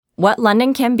What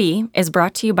London Can Be is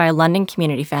brought to you by London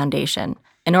Community Foundation,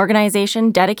 an organization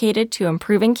dedicated to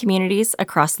improving communities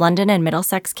across London and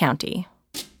Middlesex County.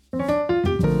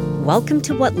 Welcome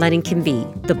to What London Can Be,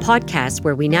 the podcast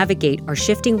where we navigate our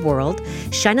shifting world,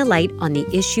 shine a light on the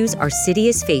issues our city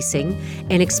is facing,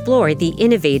 and explore the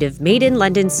innovative Made in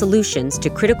London solutions to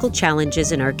critical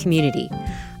challenges in our community.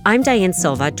 I'm Diane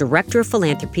Silva, Director of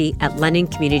Philanthropy at London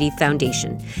Community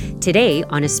Foundation. Today,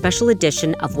 on a special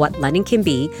edition of What London Can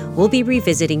Be, we'll be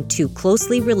revisiting two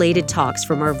closely related talks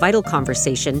from our Vital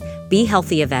Conversation, Be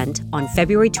Healthy event on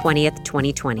February 20th,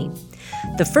 2020.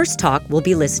 The first talk we'll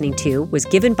be listening to was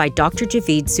given by Dr.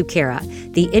 Javeed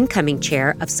Sukkara, the incoming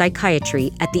chair of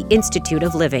psychiatry at the Institute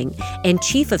of Living and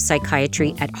chief of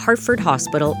psychiatry at Hartford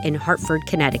Hospital in Hartford,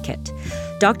 Connecticut.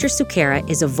 Dr. Sukkara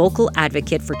is a vocal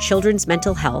advocate for children's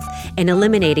mental health and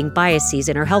eliminating biases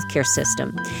in our healthcare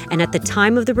system. And at the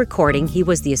time of the recording, he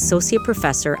was the Associate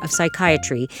Professor of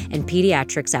Psychiatry and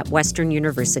Pediatrics at Western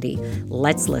University.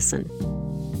 Let's listen.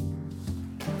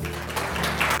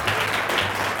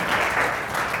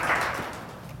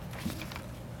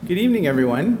 Good evening,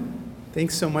 everyone.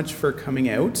 Thanks so much for coming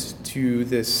out to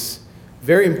this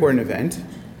very important event.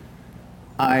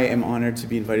 I am honored to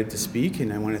be invited to speak,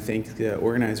 and I want to thank the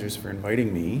organizers for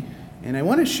inviting me. And I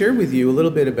want to share with you a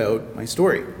little bit about my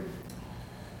story.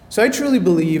 So I truly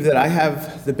believe that I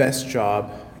have the best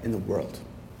job in the world.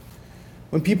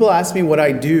 When people ask me what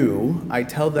I do, I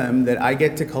tell them that I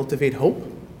get to cultivate hope,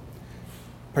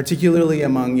 particularly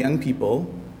among young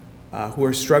people who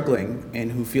are struggling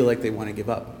and who feel like they want to give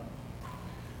up.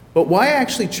 But why I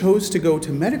actually chose to go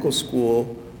to medical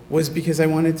school was because I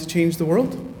wanted to change the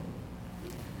world.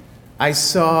 I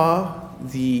saw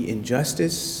the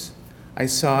injustice, I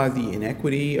saw the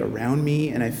inequity around me,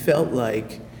 and I felt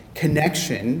like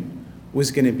connection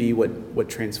was going to be what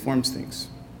transforms things.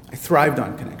 I thrived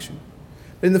on connection.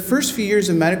 But in the first few years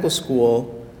of medical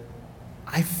school,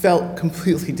 I felt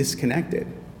completely disconnected.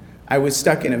 I was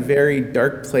stuck in a very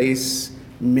dark place,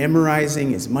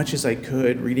 memorizing as much as I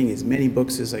could, reading as many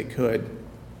books as I could.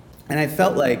 And I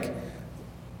felt like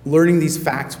learning these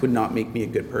facts would not make me a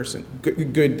good person,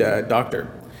 good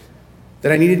doctor.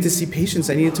 That I needed to see patients,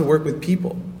 I needed to work with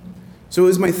people. So it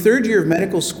was my third year of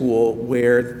medical school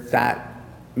where that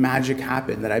magic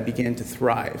happened, that I began to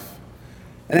thrive.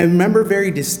 And I remember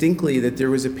very distinctly that there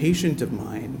was a patient of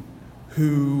mine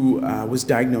who was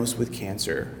diagnosed with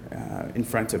cancer in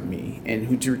front of me and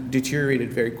who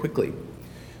deteriorated very quickly.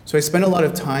 So I spent a lot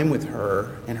of time with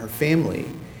her and her family,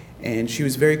 and she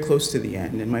was very close to the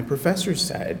end. And my professor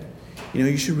said,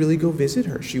 you should really go visit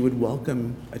her. She would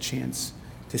welcome a chance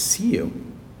to see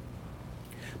you.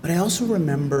 But I also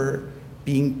remember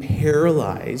being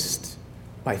paralyzed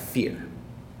by fear.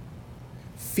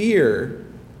 Fear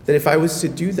that if I was to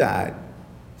do that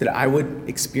I would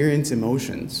experience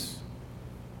emotions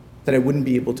that I wouldn't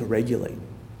be able to regulate.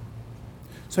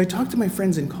 So I talked to my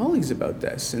friends and colleagues about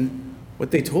this, and what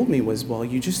they told me was, well,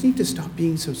 you just need to stop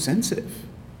being so sensitive.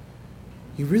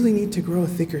 You really need to grow a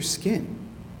thicker skin.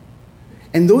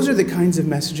 And those are the kinds of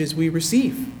messages we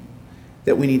receive,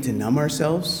 that we need to numb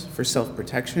ourselves for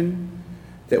self-protection,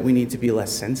 that we need to be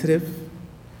less sensitive,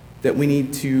 that we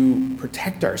need to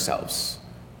protect ourselves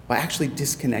by actually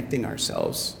disconnecting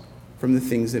ourselves from the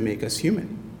things that make us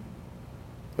human.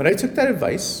 But I took that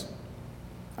advice,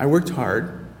 I worked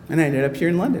hard, and I ended up here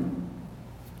in London.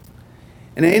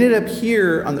 And I ended up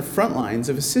here on the front lines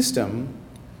of a system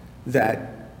that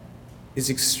is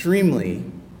extremely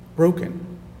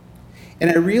broken.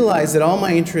 And I realized that all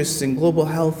my interests in global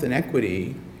health and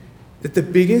equity, that the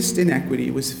biggest inequity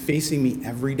was facing me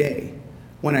every day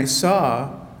when I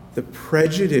saw the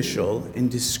prejudicial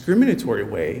and discriminatory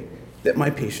way that my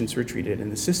patients were treated in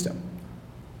the system.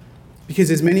 Because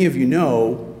as many of you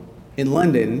know, in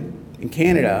London, in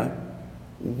Canada,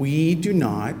 we do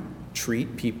not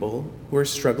treat people who are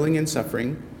struggling and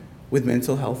suffering with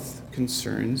mental health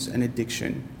concerns and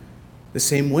addiction the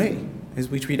same way as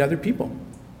we treat other people.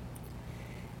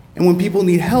 And when people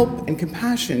need help and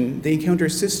compassion, they encounter a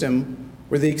system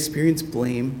where they experience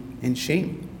blame and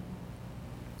shame.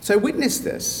 So I witnessed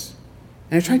this,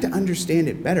 and I tried to understand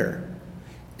it better.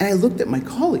 And I looked at my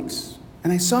colleagues,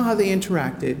 and I saw how they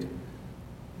interacted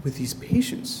with these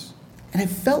patients. And I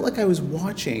felt like I was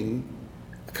watching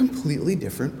a completely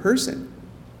different person.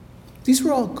 These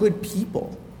were all good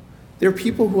people. They were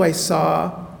people who I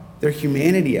saw their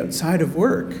humanity outside of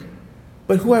work,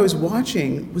 but who I was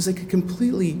watching was like a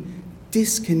completely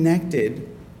disconnected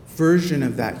version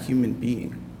of that human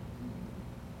being.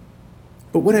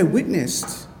 But what I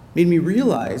witnessed made me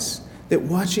realize that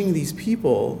watching these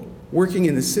people working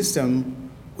in the system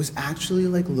was actually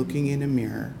like looking in a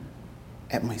mirror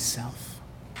at myself.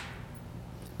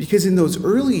 Because in those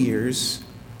early years,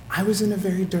 I was in a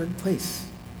very dark place.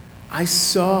 I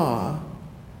saw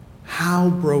how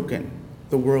broken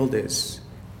the world is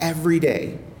every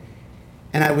day.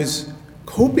 And I was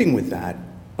coping with that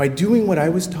by doing what I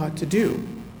was taught to do,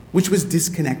 which was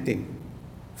disconnecting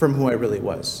from who I really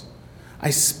was. I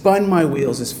spun my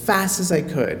wheels as fast as I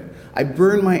could. I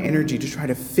burned my energy to try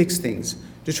to fix things,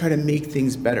 to try to make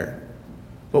things better.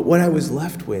 But what I was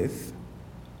left with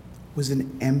was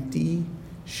an empty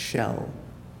shell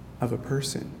of a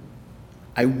person.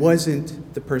 I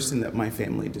wasn't the person that my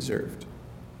family deserved.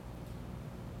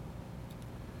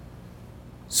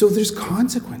 So there's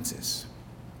consequences.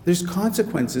 There's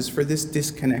consequences for this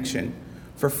disconnection,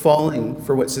 for falling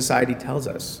for what society tells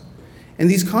us. And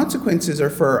these consequences are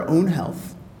for our own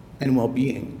health and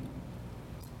well-being.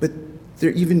 But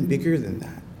they're even bigger than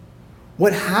that.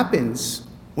 What happens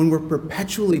when we're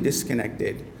perpetually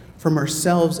disconnected from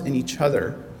ourselves and each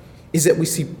other is that we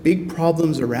see big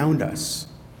problems around us,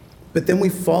 but then we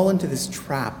fall into this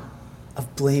trap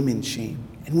of blame and shame,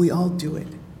 and we all do it.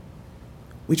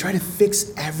 We try to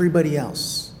fix everybody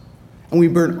else, and we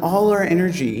burn all our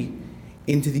energy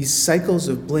into these cycles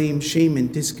of blame, shame,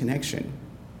 and disconnection.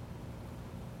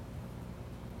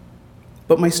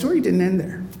 But my story didn't end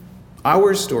there.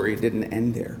 Our story didn't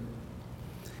end there.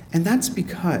 And that's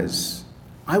because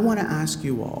I want to ask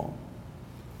you all,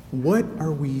 what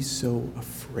are we so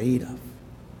afraid of?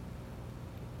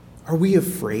 Are we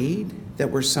afraid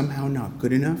that we're somehow not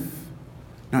good enough,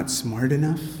 not smart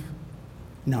enough,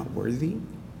 not worthy?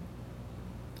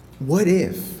 What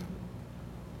if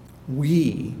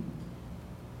we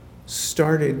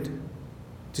started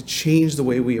to change the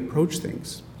way we approach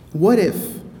things? What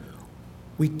if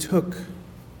we took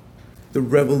the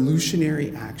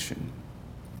revolutionary action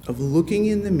of looking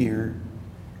in the mirror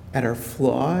at our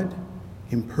flawed,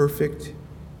 imperfect,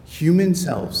 human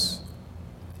selves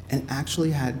and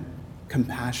actually had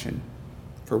compassion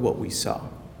for what we saw?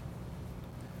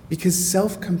 Because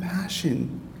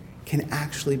self-compassion can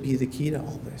actually be the key to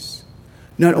all this.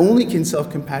 Not only can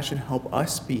self-compassion help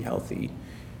us be healthy,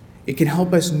 it can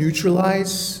help us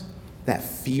neutralize that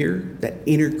fear, that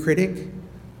inner critic,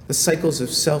 the cycles of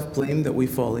self-blame that we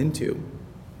fall into.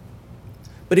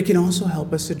 But it can also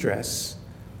help us address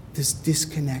this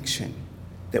disconnection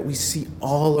that we see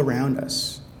all around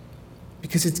us,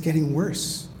 because it's getting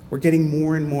worse. We're getting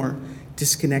more and more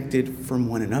disconnected from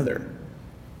one another.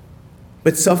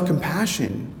 But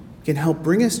self-compassion can help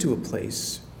bring us to a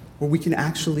place where we can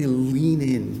actually lean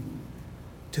in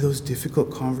to those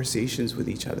difficult conversations with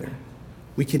each other.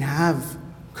 We can have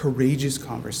courageous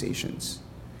conversations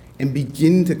and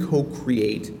begin to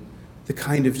co-create the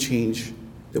kind of change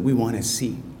that we want to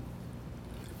see.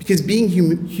 Because being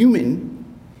human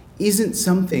isn't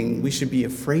something we should be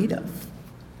afraid of.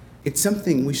 It's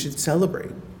something we should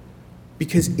celebrate,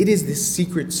 because it is this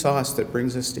secret sauce that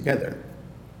brings us together.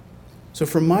 So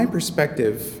from my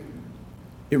perspective,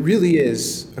 it really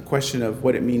is a question of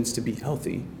what it means to be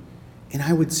healthy. And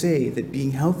I would say that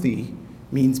being healthy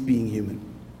means being human.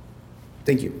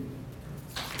 Thank you.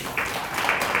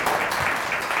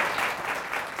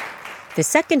 The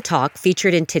second talk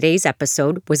featured in today's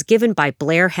episode was given by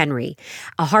Blair Henry,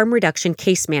 a harm reduction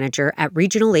case manager at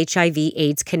Regional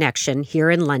HIV/AIDS Connection here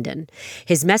in London.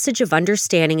 His message of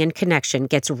understanding and connection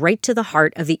gets right to the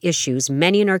heart of the issues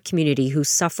many in our community who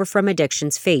suffer from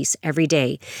addictions face every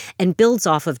day, and builds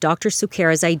off of Dr.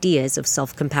 Sukera's ideas of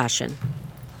self-compassion.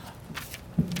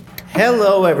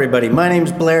 Hello, everybody. My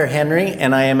name's Blair Henry,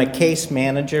 and I am a case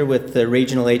manager with the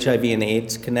Regional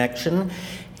HIV/AIDS Connection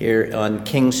here on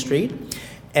King Street.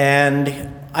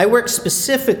 And I work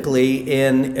specifically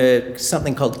in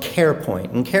something called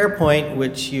CarePoint. And CarePoint,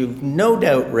 which you've no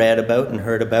doubt read about and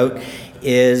heard about,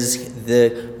 is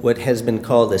what has been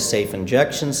called a safe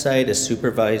injection site, a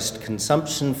supervised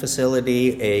consumption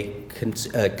facility, a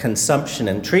consumption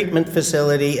and treatment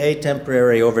facility, a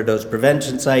temporary overdose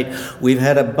prevention site. We've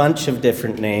had a bunch of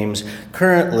different names.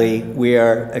 Currently, we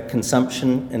are a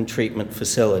consumption and treatment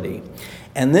facility.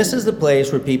 And this is the place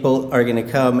where people are going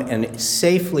to come and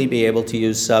safely be able to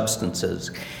use substances.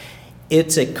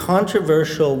 It's a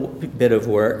controversial bit of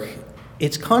work.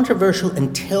 It's controversial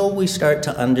until we start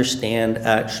to understand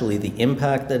actually the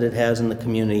impact that it has in the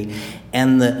community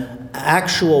and the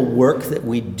actual work that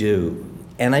we do.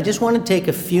 And I just want to take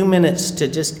a few minutes to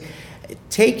just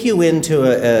take you into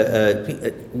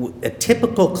a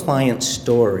typical client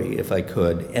story, if I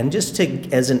could, and just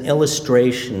as an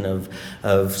illustration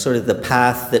of sort of the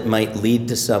path that might lead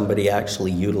to somebody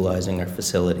actually utilizing our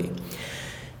facility.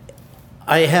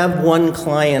 I have one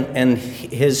client and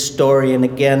his story, and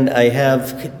again, I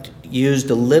have used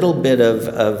a little bit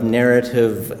of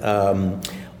narrative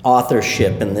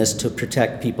authorship in this to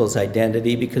protect people's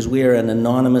identity, because we are an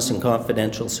anonymous and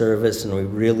confidential service, and we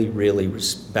really, really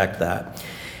respect that.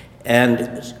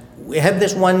 And we have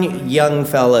this one young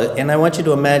fella, and I want you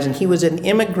to imagine he was an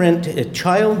immigrant, a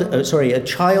child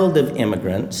of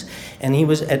immigrants, and he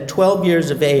was at 12 years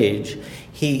of age.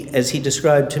 He, as he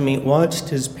described to me, watched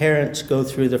his parents go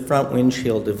through the front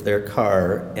windshield of their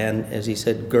car and, as he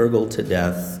said, gurgle to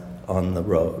death on the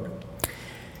road.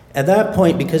 At that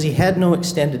point, because he had no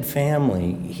extended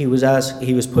family, he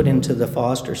was put into the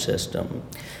foster system.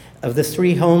 Of the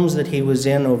 3 homes that he was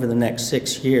in over the next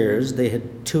 6 years,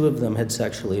 2 of them had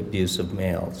sexually abusive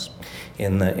males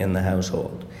in the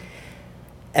household.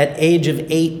 At age of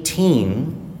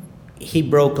 18, he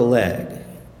broke a leg,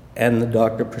 and the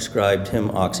doctor prescribed him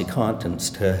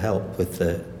OxyContin to help with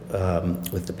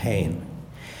the pain.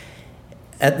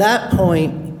 At that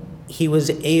point, he was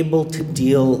able to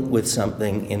deal with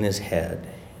something in his head.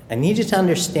 I need you to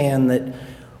understand that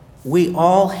we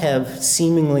all have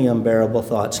seemingly unbearable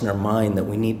thoughts in our mind that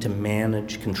we need to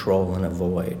manage, control, and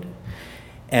avoid.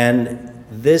 And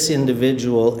this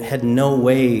individual had no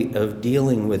way of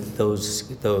dealing with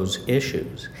those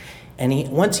issues. And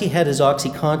once he had his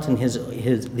OxyContin,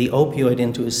 the opioid,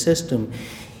 into his system,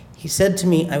 he said to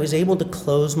me, I was able to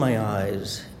close my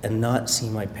eyes and not see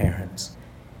my parents.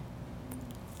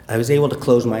 I was able to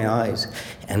close my eyes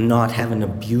and not have an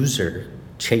abuser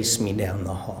chase me down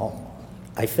the hall.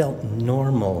 I felt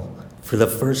normal for the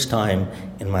first time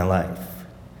in my life.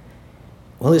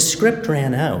 Well, his script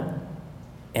ran out.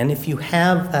 And if you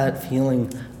have that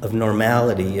feeling of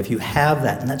normality, if you have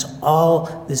that, and that's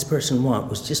all this person wanted,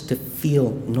 was just to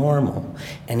feel normal.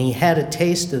 And he had a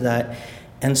taste of that.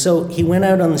 And so he went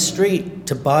out on the street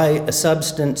to buy a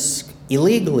substance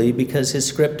illegally because his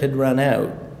script had run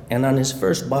out. And on his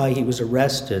first buy, he was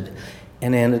arrested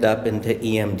and ended up into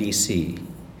EMDC.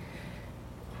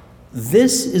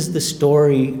 This is the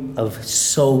story of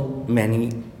so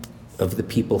many of the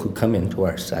people who come into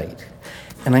our site.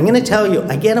 And I'm going to tell you,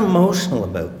 I get emotional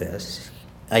about this.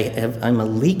 I'm a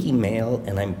leaky male,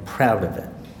 and I'm proud of it,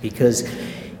 because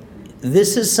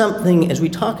this is something, as we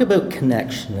talk about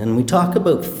connection, and we talk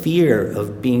about fear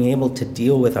of being able to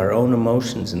deal with our own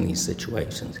emotions in these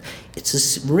situations,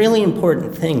 it's a really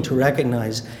important thing to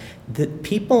recognize that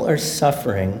people are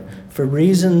suffering for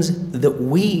reasons that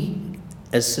we,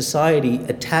 as society,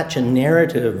 attach a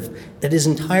narrative that is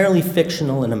entirely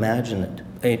fictional and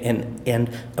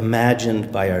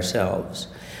imagined by ourselves.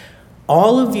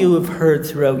 All of you have heard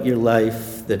throughout your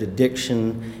life that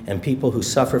addiction and people who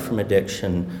suffer from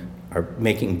addiction are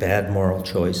making bad moral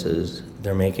choices.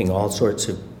 They're making all sorts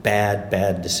of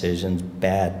bad decisions,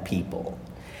 bad people.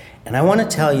 And I want to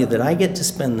tell you that I get to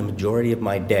spend the majority of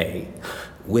my day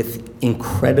with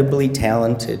incredibly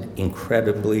talented,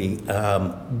 incredibly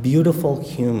beautiful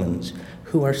humans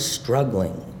who are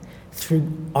struggling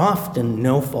through often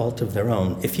no fault of their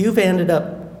own. If you've ended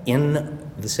up in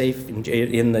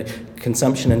the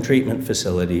consumption and treatment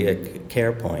facility at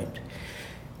CarePoint,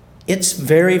 it's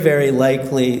very, very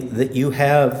likely that you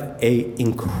have an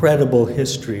incredible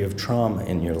history of trauma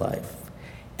in your life,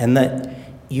 and that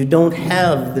you don't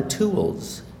have the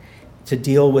tools to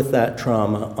deal with that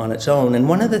trauma on its own. And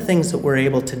one of the things that we're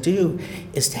able to do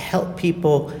is to help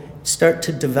people start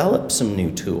to develop some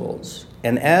new tools.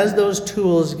 And as those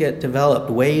tools get developed,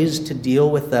 ways to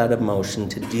deal with that emotion,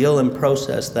 to deal and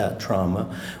process that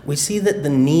trauma, we see that the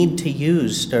need to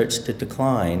use starts to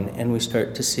decline, and we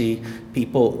start to see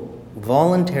people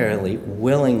voluntarily,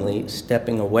 willingly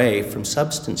stepping away from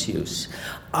substance use.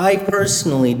 I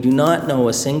personally do not know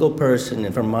a single person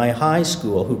from my high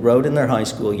school who wrote in their high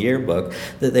school yearbook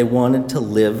that they wanted to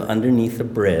live underneath a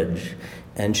bridge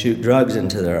and shoot drugs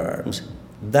into their arms.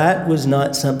 That was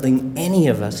not something any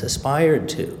of us aspired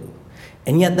to.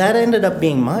 And yet that ended up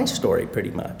being my story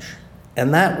pretty much.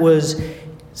 And that was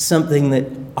something that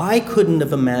I couldn't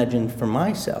have imagined for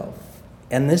myself.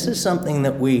 And this is something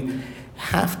that we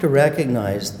have to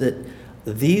recognize, that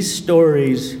these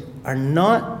stories are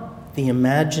not the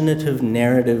imaginative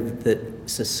narrative that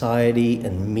society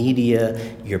and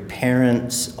media, your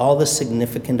parents, all the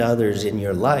significant others in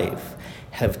your life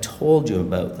have told you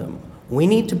about them. We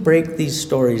need to break these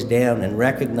stories down and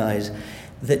recognize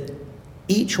that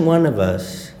each one of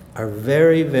us are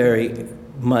very, very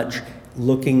much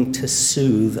looking to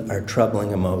soothe our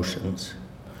troubling emotions.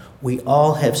 We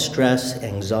all have stress,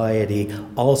 anxiety,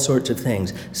 all sorts of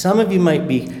things. Some of you might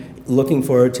be looking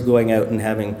forward to going out and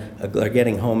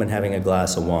getting home and having a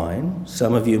glass of wine.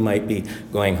 Some of you might be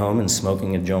going home and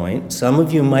smoking a joint. Some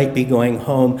of you might be going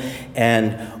home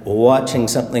and watching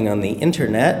something on the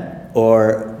internet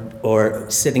or or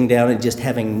sitting down and just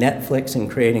having Netflix and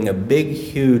creating a big,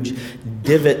 huge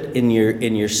divot in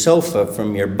your sofa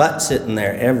from your butt sitting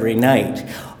there every night.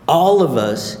 All of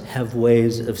us have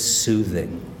ways of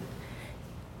soothing.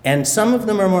 And some of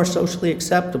them are more socially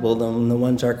acceptable than the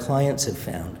ones our clients have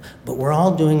found. But we're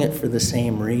all doing it for the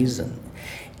same reason.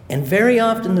 And very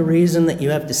often the reason that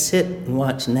you have to sit and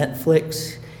watch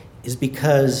Netflix is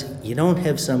because you don't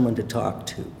have someone to talk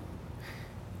to,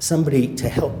 somebody to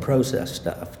help process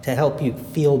stuff, to help you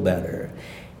feel better.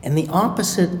 And the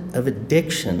opposite of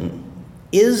addiction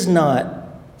is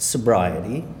not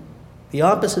sobriety. The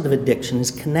opposite of addiction is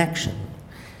connection.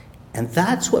 And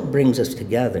that's what brings us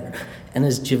together. And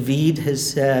as Javid has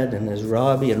said, and as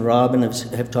Robbie and Robin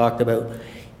have talked about,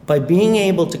 by being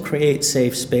able to create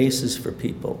safe spaces for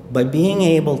people, by being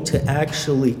able to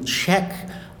actually check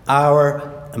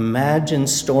our imagined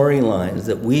storylines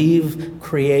that we've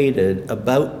created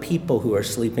about people who are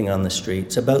sleeping on the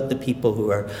streets, about the people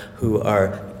who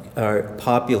are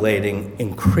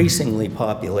increasingly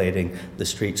populating the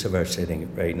streets of our city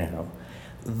right now.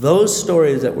 Those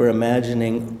stories that we're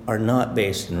imagining are not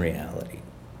based in reality.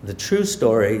 The true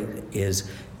story is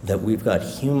that we've got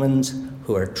humans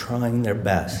who are trying their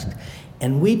best.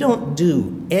 And we don't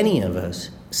do, any of us,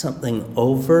 something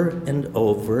over and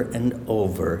over and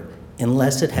over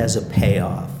unless it has a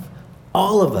payoff.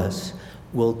 All of us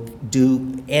will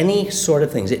do any sort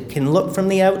of things. It can look from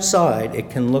the outside, it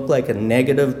can look like a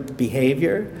negative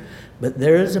behavior, but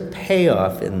there is a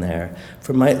payoff in there.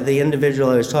 For the individual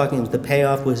I was talking to, the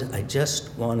payoff was, I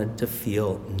just wanted to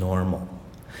feel normal.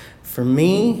 For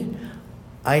me,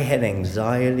 I had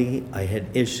anxiety, I had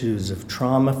issues of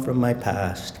trauma from my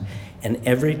past, and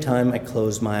every time I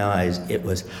closed my eyes, it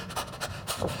was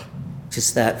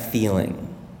just that feeling.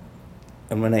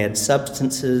 And when I had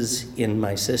substances in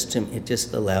my system, it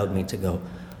just allowed me to go,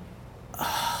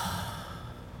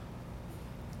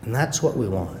 And that's what we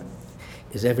want,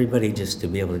 is everybody just to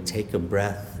be able to take a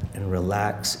breath and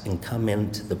relax and come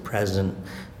into the present,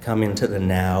 come into the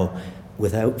now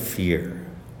without fear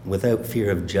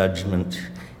of judgment,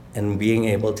 and being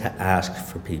able to ask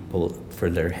for people for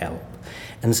their help.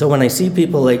 And so when I see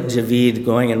people like Javid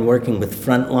going and working with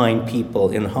frontline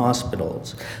people in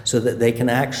hospitals so that they can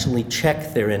actually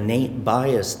check their innate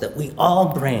bias that we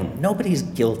all bring. Nobody's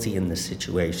guilty in this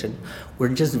situation. We're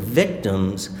just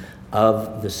victims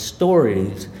of the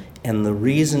stories and the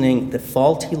reasoning, the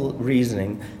faulty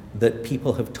reasoning that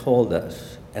people have told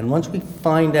us. And once we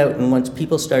find out and once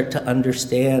people start to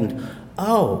understand,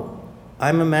 oh,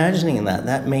 I'm imagining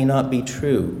that may not be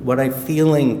true. What I'm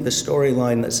feeling, the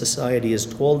storyline that society has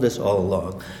told us all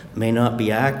along, may not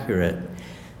be accurate.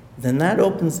 Then that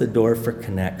opens the door for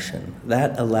connection.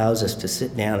 That allows us to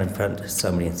sit down in front of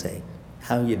somebody and say,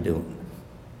 how you doing?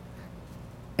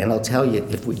 And I'll tell you,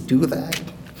 if we do that,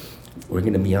 we're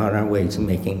going to be on our way to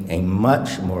making a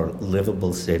much more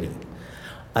livable city.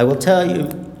 I will tell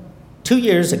you, 2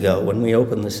 years ago when we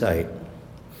opened the site,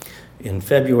 in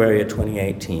February of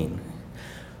 2018,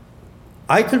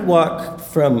 I could walk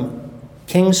from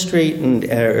King Street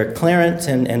and Clarence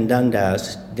and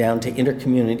Dundas down to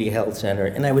Intercommunity Health Center,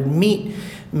 and I would meet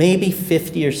maybe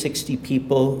 50 or 60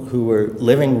 people who were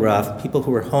living rough, people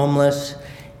who were homeless,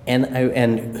 and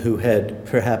who had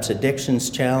perhaps addictions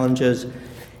challenges.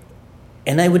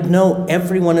 And I would know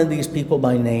every one of these people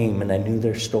by name, and I knew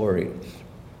their stories.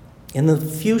 In the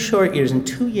few short years, in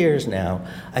 2 years now,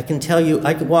 I can tell you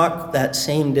I could walk that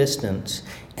same distance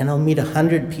and I'll meet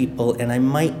 100 people and I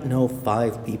might know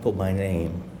 5 people by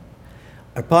name.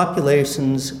 Our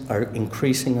populations are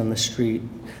increasing on the street.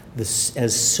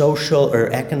 As social or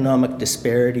economic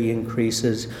disparity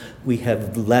increases, we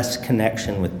have less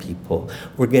connection with people.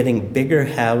 We're getting bigger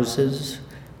houses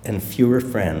and fewer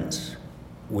friends.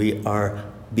 We are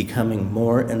becoming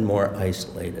more and more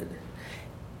isolated.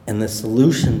 And the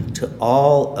solution to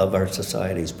all of our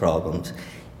society's problems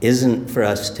isn't for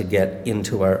us to get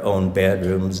into our own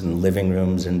bedrooms and living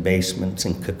rooms and basements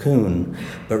and cocoon,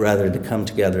 but rather to come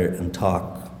together and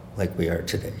talk like we are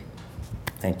today.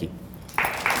 Thank you.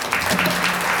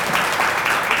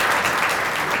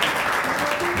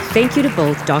 Thank you to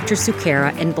both Dr.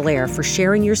 Sukeira and Blair for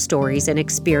sharing your stories and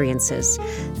experiences.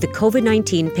 The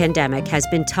COVID-19 pandemic has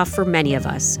been tough for many of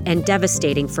us and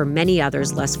devastating for many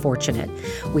others less fortunate.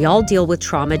 We all deal with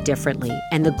trauma differently,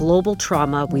 and the global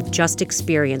trauma we've just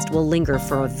experienced will linger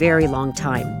for a very long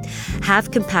time.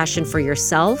 Have compassion for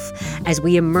yourself as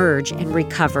we emerge and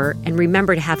recover, and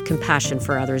remember to have compassion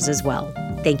for others as well.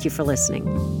 Thank you for listening.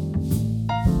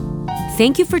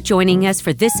 Thank you for joining us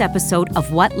for this episode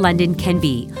of What London Can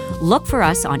Be. Look for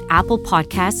us on Apple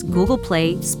Podcasts, Google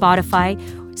Play, Spotify,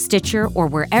 Stitcher, or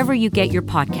wherever you get your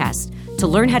podcasts. To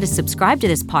learn how to subscribe to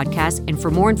this podcast and for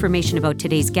more information about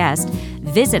today's guest,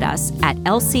 visit us at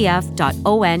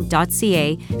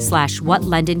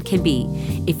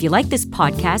lcf.on.ca/whatlondoncanbe. If you like this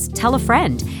podcast, tell a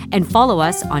friend and follow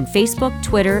us on Facebook,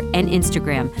 Twitter, and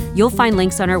Instagram. You'll find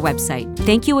links on our website.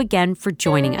 Thank you again for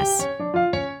joining us.